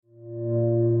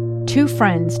Two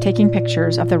friends taking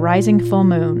pictures of the rising full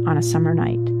moon on a summer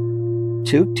night.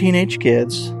 Two teenage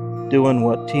kids doing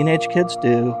what teenage kids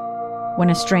do. When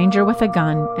a stranger with a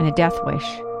gun and a death wish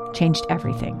changed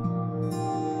everything.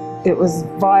 It was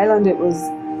violent, it was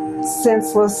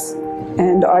senseless,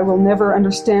 and I will never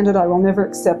understand it, I will never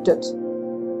accept it.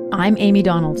 I'm Amy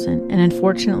Donaldson, and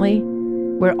unfortunately,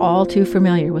 we're all too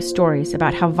familiar with stories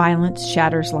about how violence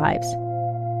shatters lives.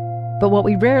 But what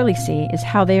we rarely see is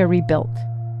how they are rebuilt.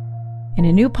 In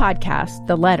a new podcast,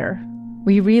 The Letter,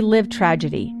 we relive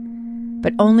tragedy,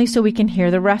 but only so we can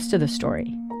hear the rest of the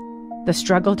story. The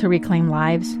struggle to reclaim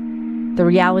lives, the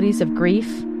realities of grief,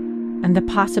 and the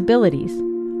possibilities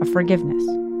of forgiveness.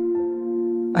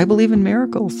 I believe in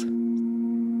miracles.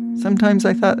 Sometimes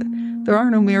I thought, there are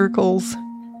no miracles.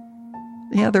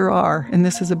 Yeah, there are, and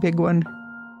this is a big one.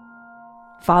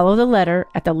 Follow The Letter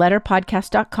at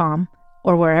theletterpodcast.com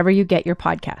or wherever you get your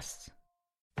podcasts.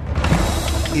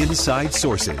 Inside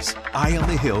Sources, Eye on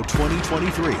the Hill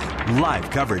 2023. Live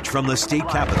coverage from the state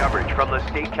capitol.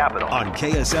 On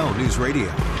KSL News Radio.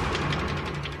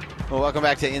 Well, welcome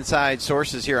back to Inside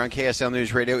Sources here on KSL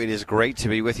News Radio. It is great to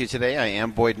be with you today. I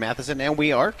am Boyd Matheson, and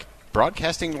we are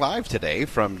broadcasting live today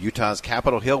from Utah's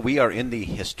Capitol Hill. We are in the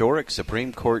historic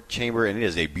Supreme Court chamber, and it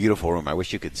is a beautiful room. I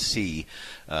wish you could see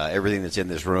everything that's in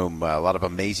this room. A lot of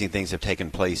amazing things have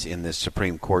taken place in this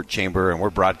Supreme Court chamber, and we're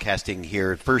broadcasting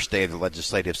here first day of the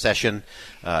legislative session.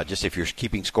 Just if you're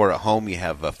keeping score at home, you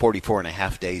have 44 and a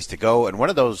half days to go. And one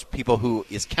of those people who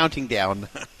is counting down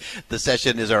the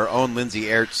session is our own Lindsay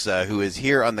Aerts, who is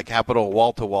here on the Capitol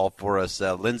wall-to-wall for us.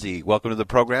 Lindsay, welcome to the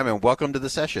program and welcome to the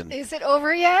session. Is it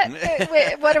over yet?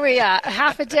 Wait, what are we at?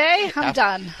 Half a day? I'm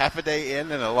done. Half a day in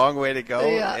and a long way to go.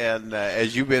 Yeah. And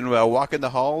as you've been walking the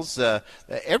halls,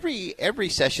 every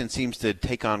session seems to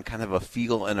take on kind of a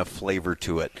feel and a flavor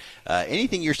to it.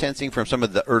 Anything you're sensing from some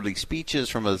of the early speeches,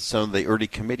 from some of the early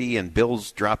committee and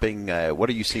bills dropping, what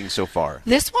are you seeing so far?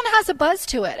 This one has a buzz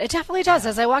to it. It definitely does.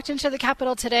 As I walked into the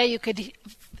Capitol today, you could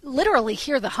literally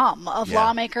hear the hum of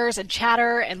lawmakers and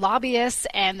chatter and lobbyists,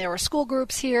 and there were school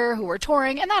groups here who were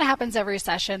touring, and that happens every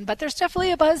session, but there's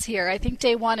definitely a buzz here. I think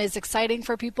day one is exciting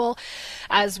for people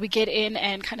as we get in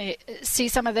and kind of see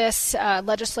some of this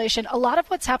legislation. A lot of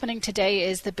what's happening today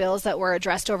is the bills that were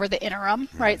addressed over the interim,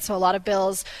 right? So a lot of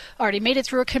bills already made it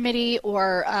through a committee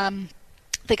or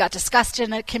they got discussed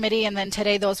in a committee, and then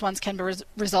today those ones can be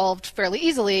resolved fairly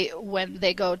easily when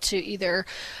they go to either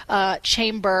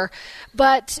chamber.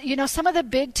 But, you know, some of the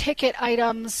big ticket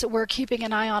items we're keeping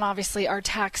an eye on, obviously, are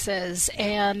taxes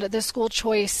and the school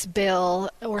choice bill,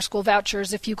 or school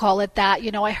vouchers, if you call it that.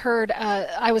 You know, I heard,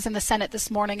 I was in the Senate this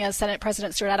morning as Senate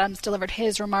President Stuart Adams delivered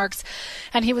his remarks,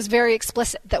 and he was very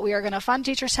explicit that we are going to fund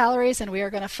teacher salaries and we are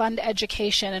going to fund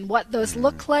education, and what those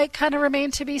look like kind of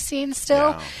remain to be seen still.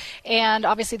 Yeah. And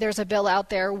obviously there's a bill out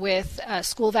there with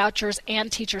school vouchers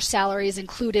and teacher salaries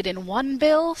included in one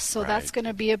bill, so that's going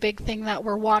to be a big thing that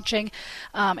we're watching,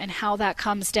 and how that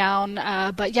comes down.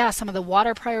 But yeah, some of the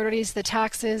water priorities, the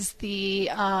taxes, there's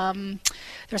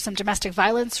some domestic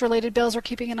violence related bills we're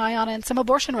keeping an eye on, and some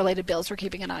abortion related bills we're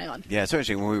keeping an eye on. Yeah, it's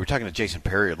interesting. When we were talking to Jason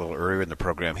Perry a little earlier in the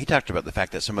program, he talked about the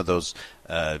fact that some of those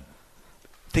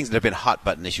things that have been hot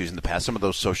button issues in the past, some of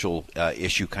those social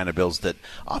issue kind of bills, that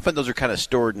often those are kind of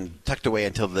stored and tucked away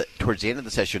until towards the end of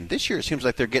the session. This year it seems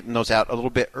like they're getting those out a little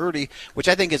bit early, which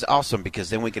I think is awesome, because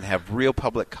then we can have real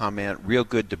public comment, real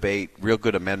good debate, real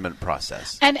good amendment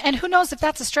process. And who knows if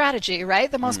that's a strategy,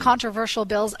 right? The most controversial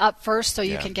bills up first so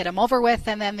you can get them over with,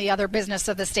 and then the other business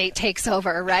of the state takes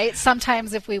over, right?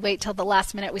 Sometimes if we wait till the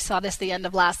last minute, we saw this the end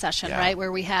of last session, right,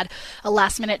 where we had a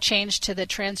last minute change to the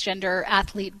transgender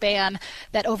athlete ban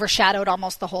that overshadowed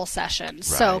almost the whole session. Right.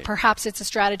 So perhaps it's a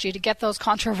strategy to get those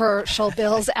controversial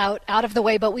bills out of the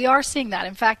way, but we are seeing that.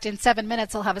 In fact, in 7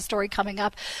 minutes, I'll have a story coming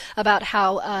up about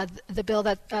how the bill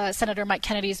that Senator Mike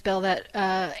Kennedy's bill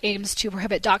that aims to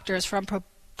prohibit doctors from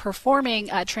performing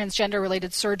transgender-related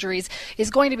surgeries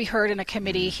is going to be heard in a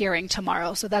committee hearing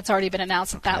tomorrow. So that's already been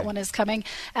announced that one is coming,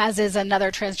 as is another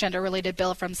transgender-related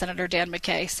bill from Senator Dan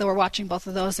McKay. So we're watching both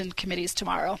of those in committees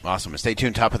tomorrow. Awesome. Stay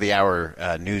tuned. Top of the hour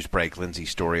news break.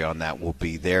 Lindsay's story on that will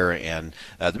be there. And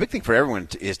the big thing for everyone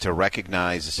is to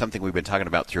recognize something we've been talking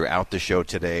about throughout the show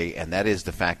today, and that is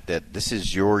the fact that this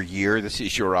is your year, this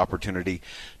is your opportunity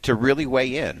to really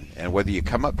weigh in. And whether you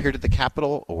come up here to the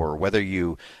Capitol or whether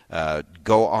you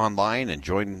go online and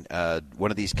join one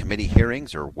of these committee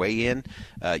hearings or weigh in,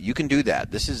 you can do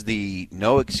that. This is the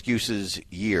no excuses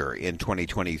year in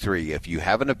 2023. If you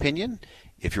have an opinion,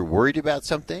 if you're worried about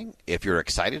something, if you're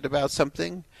excited about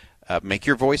something, make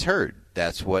your voice heard.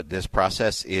 That's what this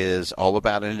process is all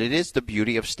about, and it is the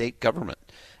beauty of state government.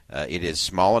 It is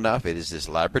small enough. It is this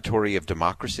laboratory of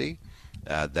democracy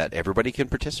that everybody can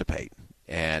participate.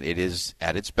 And it is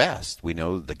at its best. We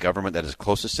know the government that is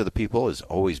closest to the people is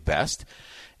always best.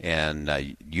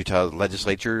 And Utah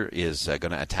legislature is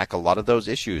going to attack a lot of those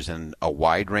issues and a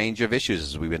wide range of issues,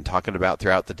 as we've been talking about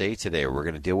throughout the day today. We're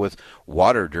going to deal with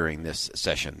water during this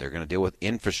session. They're going to deal with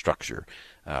infrastructure,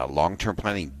 long-term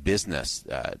planning, business,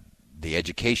 the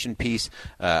education piece.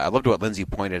 I loved what Lindsay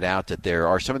pointed out, that there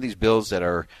are some of these bills that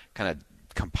are kind of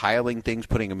compiling things,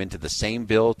 putting them into the same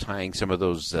bill, tying some of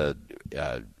those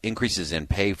increases in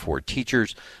pay for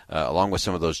teachers, along with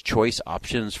some of those choice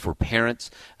options for parents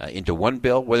into one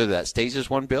bill. Whether that stays as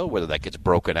one bill, whether that gets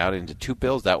broken out into two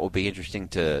bills, that will be interesting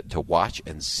to watch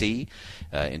and see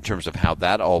in terms of how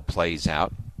that all plays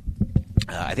out.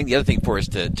 I think the other thing for us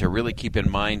to really keep in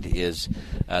mind is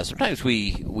sometimes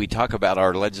we talk about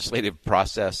our legislative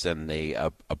process and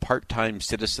a part-time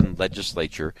citizen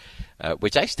legislature,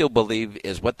 which I still believe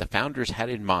is what the founders had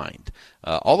in mind,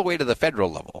 all the way to the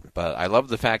federal level. But I love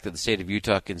the fact that the state of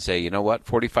Utah can say, you know what,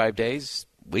 45 days,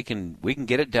 we can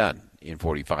get it done in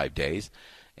 45 days.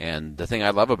 And the thing I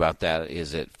love about that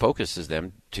is it focuses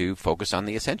them to focus on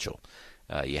the essential.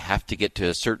 You have to get to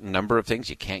a certain number of things.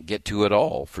 You can't get to it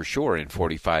all, for sure, in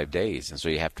 45 days. And so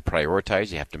you have to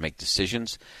prioritize. You have to make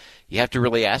decisions. You have to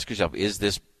really ask yourself, is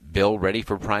this bill ready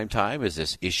for prime time? Is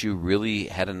this issue really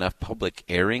had enough public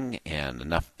airing and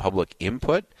enough public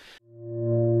input?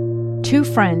 Two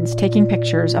friends taking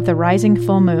pictures of the rising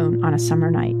full moon on a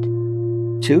summer night.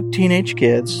 Two teenage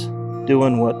kids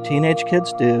doing what teenage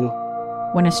kids do.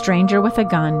 When a stranger with a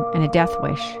gun and a death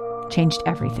wish changed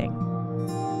everything.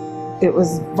 It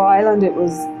was violent, it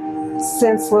was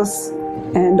senseless,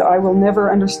 and I will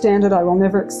never understand it, I will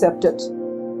never accept it.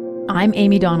 I'm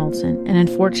Amy Donaldson, and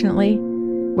unfortunately,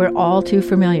 we're all too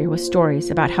familiar with stories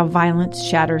about how violence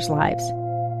shatters lives.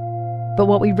 But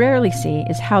what we rarely see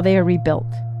is how they are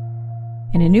rebuilt.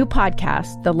 In a new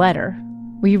podcast, The Letter,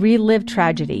 we relive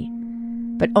tragedy,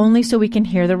 but only so we can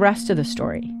hear the rest of the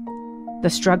story.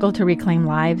 The struggle to reclaim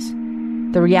lives,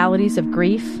 the realities of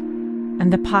grief,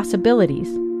 and the possibilities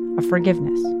of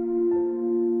forgiveness.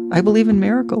 I believe in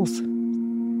miracles.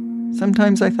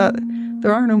 Sometimes I thought,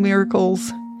 there are no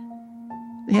miracles.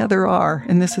 Yeah, there are,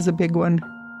 and this is a big one.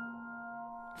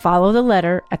 Follow The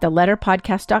Letter at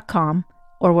theletterpodcast.com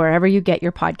or wherever you get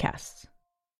your podcasts.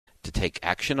 To take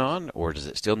action on, or does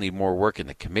it still need more work in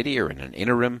the committee or in an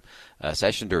interim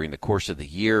session during the course of the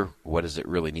year? What does it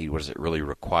really need? What does it really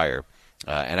require?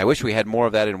 And I wish we had more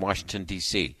of that in Washington,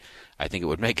 D.C. I think it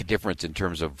would make a difference in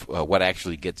terms of what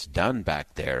actually gets done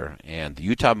back there. And the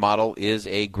Utah model is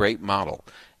a great model,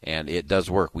 and it does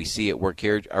work. We see it work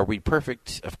here. Are we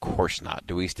perfect? Of course not.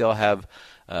 Do we still have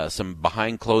some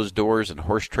behind closed doors and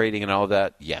horse trading and all of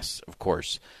that? Yes, of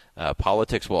course.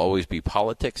 Politics will always be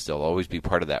politics. They'll always be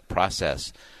part of that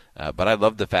process. But I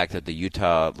love the fact that the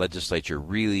Utah legislature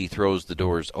really throws the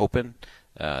doors open,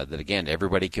 that, again,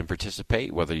 everybody can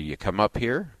participate, whether you come up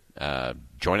here,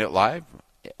 join it live,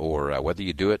 or whether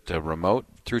you do it remote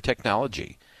through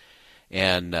technology.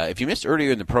 And if you missed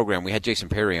earlier in the program, we had Jason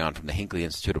Perry on from the Hinckley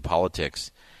Institute of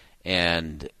Politics.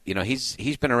 And, you know,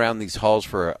 he's been around these halls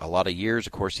for a lot of years.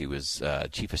 Of course, he was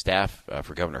chief of staff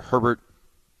for Governor Herbert.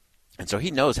 And so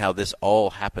he knows how this all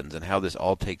happens and how this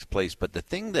all takes place. But the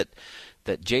thing that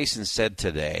Jason said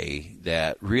today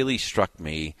that really struck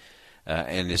me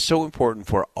and is so important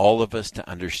for all of us to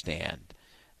understand,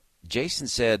 Jason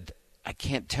said, I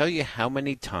can't tell you how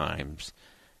many times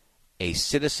a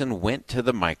citizen went to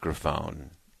the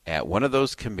microphone at one of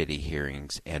those committee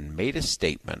hearings and made a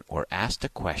statement or asked a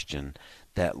question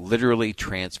that literally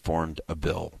transformed a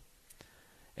bill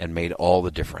and made all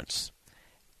the difference.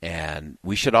 And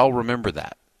we should all remember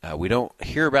that. We don't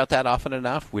hear about that often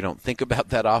enough. We don't think about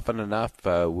that often enough.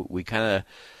 We kind of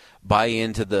buy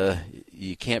into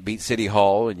you can't beat City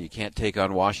Hall and you can't take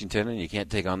on Washington and you can't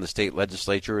take on the state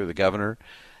legislature or the governor.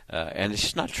 And it's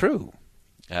just not true.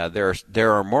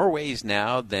 There are more ways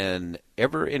now than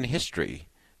ever in history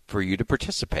for you to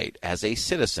participate as a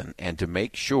citizen and to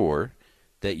make sure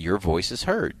that your voice is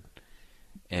heard.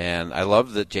 And I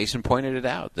love that Jason pointed it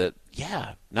out, that,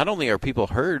 yeah, not only are people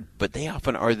heard, but they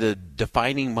often are the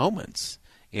defining moments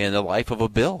in the life of a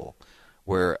bill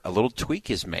where a little tweak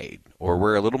is made or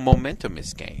where a little momentum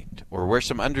is gained or where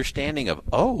some understanding of,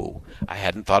 oh, I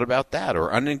hadn't thought about that,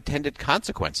 or unintended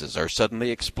consequences are suddenly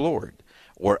explored,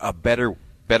 or a better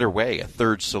way, a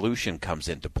third solution comes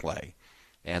into play.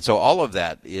 And so all of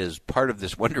that is part of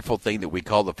this wonderful thing that we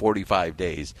call the 45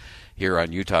 days here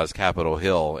on Utah's Capitol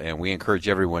Hill. And we encourage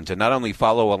everyone to not only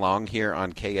follow along here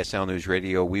on KSL News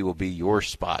Radio, we will be your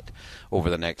spot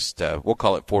over the next, we'll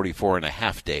call it 44 and a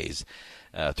half days.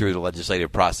 through the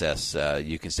legislative process.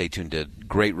 You can stay tuned to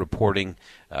great reporting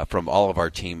from all of our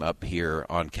team up here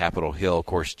on Capitol Hill. Of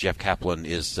course, Jeff Kaplan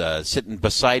is sitting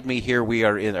beside me here.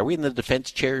 Are we in the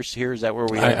defense chairs here? Is that where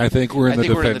we are? I think we're in the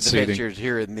defense seating. Chairs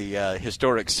here in the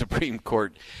historic Supreme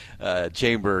Court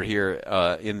chamber here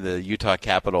in the Utah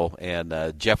Capitol.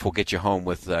 And Jeff will get you home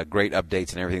with great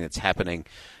updates and everything that's happening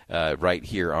right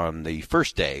here on the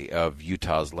first day of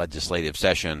Utah's legislative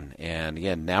session. And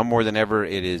again, now more than ever,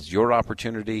 it is your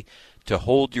opportunity to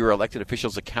hold your elected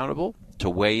officials accountable, to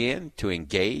weigh in, to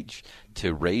engage,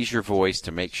 to raise your voice,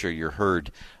 to make sure you're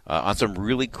heard on some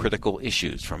really critical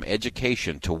issues, from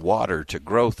education to water to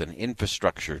growth and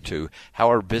infrastructure to how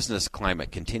our business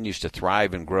climate continues to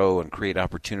thrive and grow and create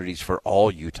opportunities for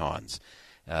all Utahns.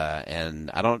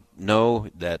 And I don't know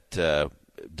that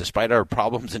despite our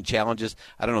problems and challenges,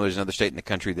 I don't know there's another state in the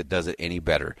country that does it any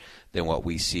better than what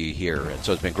we see here. And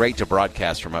so it's been great to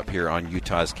broadcast from up here on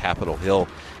Utah's Capitol Hill.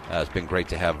 It's been great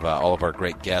to have all of our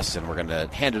great guests, and we're going to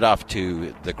hand it off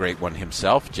to the great one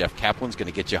himself. Jeff Kaplan's going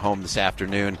to get you home this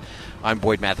afternoon. I'm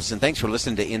Boyd Matheson. Thanks for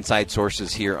listening to Inside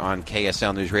Sources here on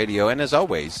KSL News Radio. And as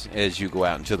always, as you go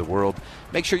out into the world,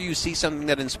 make sure you see something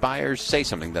that inspires, say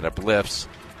something that uplifts,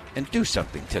 and do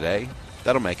something today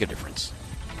that'll make a difference.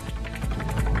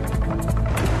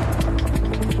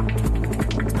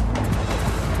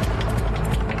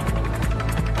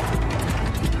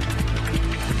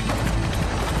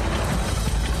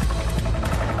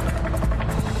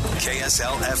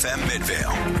 KSL FM Midvale,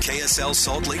 KSL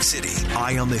Salt Lake City,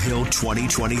 Eye on the Hill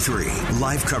 2023.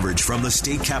 Live coverage from the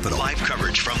state capitol.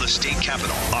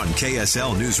 On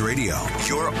KSL News Radio,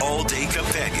 your all-day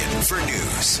companion for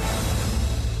news.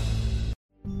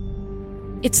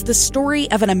 It's the story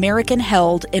of an American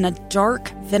held in a dark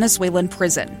Venezuelan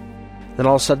prison. Then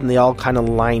all of a sudden they all kind of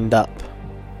lined up.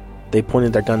 They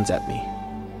pointed their guns at me.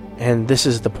 And this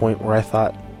is the point where I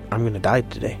thought, I'm going to die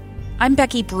today. I'm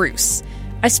Becky Bruce.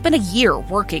 I spent a year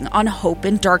working on Hope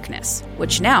in Darkness,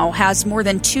 which now has more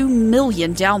than 2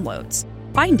 million downloads.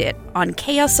 Find it on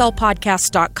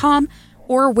kslpodcast.com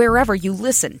or wherever you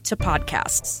listen to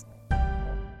podcasts.